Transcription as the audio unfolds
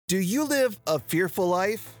Do you live a fearful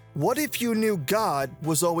life? What if you knew God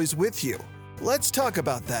was always with you? Let's talk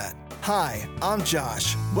about that. Hi, I'm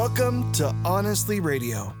Josh. Welcome to Honestly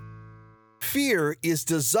Radio. Fear is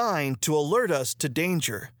designed to alert us to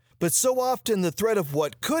danger, but so often the threat of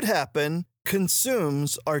what could happen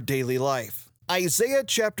consumes our daily life. Isaiah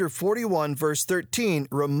chapter 41 verse 13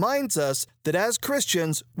 reminds us that as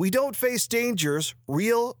Christians, we don't face dangers,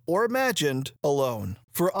 real or imagined, alone.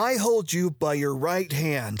 For I hold you by your right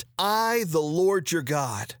hand, I, the Lord your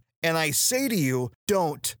God. And I say to you,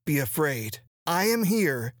 don't be afraid. I am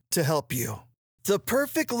here to help you. The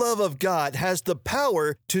perfect love of God has the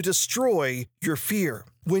power to destroy your fear.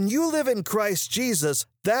 When you live in Christ Jesus,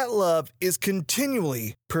 that love is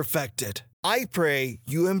continually perfected. I pray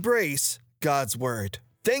you embrace God's Word.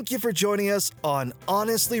 Thank you for joining us on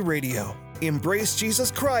Honestly Radio. Embrace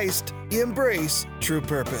Jesus Christ. Embrace true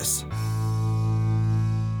purpose.